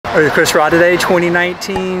Chris Raw today,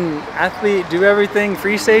 2019 athlete, do everything,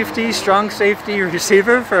 free safety, strong safety,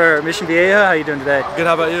 receiver for Mission Viejo. How you doing today? Good,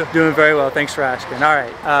 how about you? Doing very well, thanks for asking. All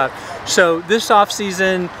right, so this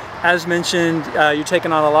offseason, as mentioned, you're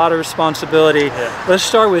taking on a lot of responsibility. Yeah. Let's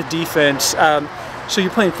start with defense. So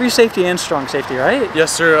you're playing free safety and strong safety, right?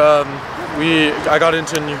 Yes, sir. I got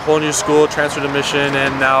into a whole new school, transferred to Mission,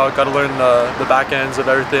 and now I got to learn the back ends of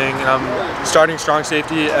everything. And I'm starting strong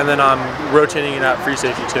safety, and then I'm rotating in at free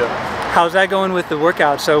safety too. How's that going with the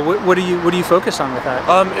workout? So what do you focus on with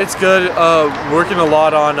that? It's good. Working a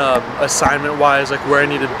lot on assignment-wise, like where I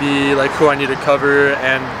need to be, like who I need to cover,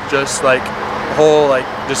 and just like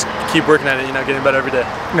just keep working at it, you know, getting better every day.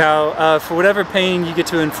 Now, for whatever pain you get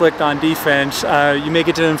to inflict on defense, you may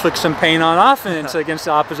get to inflict some pain on offense against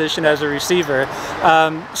the opposition as a receiver.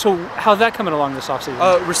 So how's that coming along this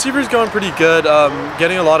offseason? Receiver's going pretty good.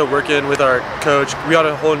 Getting a lot of work in with our coach. We got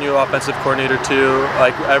a whole new offensive coordinator too.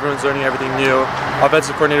 Like everyone's learning everything new.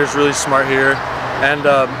 Offensive coordinator's really smart here. And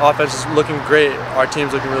offense is looking great. Our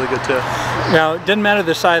team's looking really good too. Now, it doesn't matter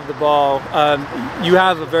the side of the ball. You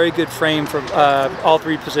have a very good frame for all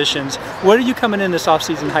three positions. What are you coming in this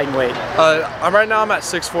offseason height and weight? Right now I'm at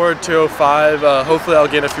 6'4", 205. Hopefully I'll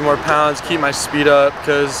gain a few more pounds, keep my speed up,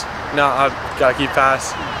 because now I've got to keep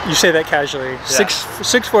fast. You say that casually. Yeah.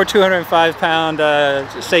 6'4",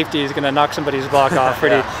 205-pound safety is going to knock somebody's block off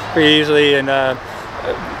pretty easily and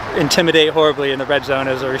intimidate horribly in the red zone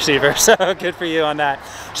as a receiver, so good for you on that.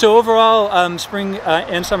 So overall, spring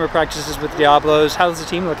and summer practices with Diablos, how's the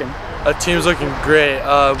team looking? The team's looking great.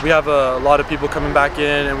 We have a lot of people coming back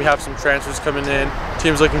in, and we have some transfers coming in.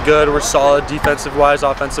 Team's looking good. We're solid defensive-wise,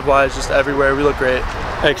 offensive-wise, just everywhere. We look great.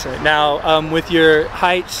 Excellent. Now, with your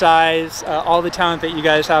height, size, all the talent that you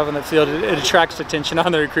guys have on the field, it attracts attention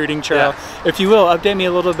on the recruiting trail. Yeah. If you will, update me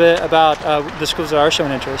a little bit about the schools that are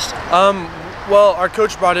showing interest. Well, our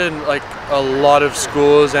coach brought in like a lot of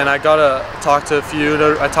schools, and I got to talk to a few.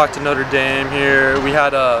 I talked to Notre Dame here. We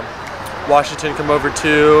had Washington come over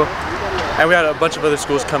too, and we had a bunch of other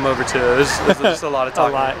schools come over too. It was just a lot of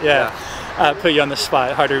talking. A lot, yeah. Put you on the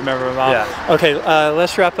spot. Hard to remember them all. Yeah. Okay,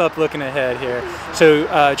 let's wrap up looking ahead here. So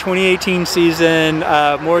 2018 season,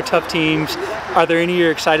 more tough teams. Are there any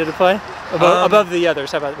you're excited to play? Above the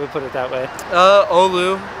others, how about we put it that way?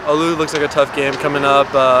 Olu looks like a tough game coming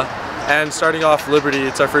up. And starting off Liberty,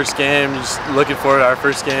 it's our first game. Just looking forward to our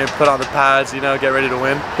first game. Put on the pads, you know, get ready to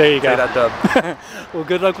win. There you go. Get that dub. Well,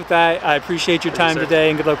 good luck with that. I appreciate your time today,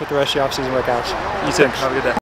 and good luck with the rest of your off-season workouts. You too. Have a good day.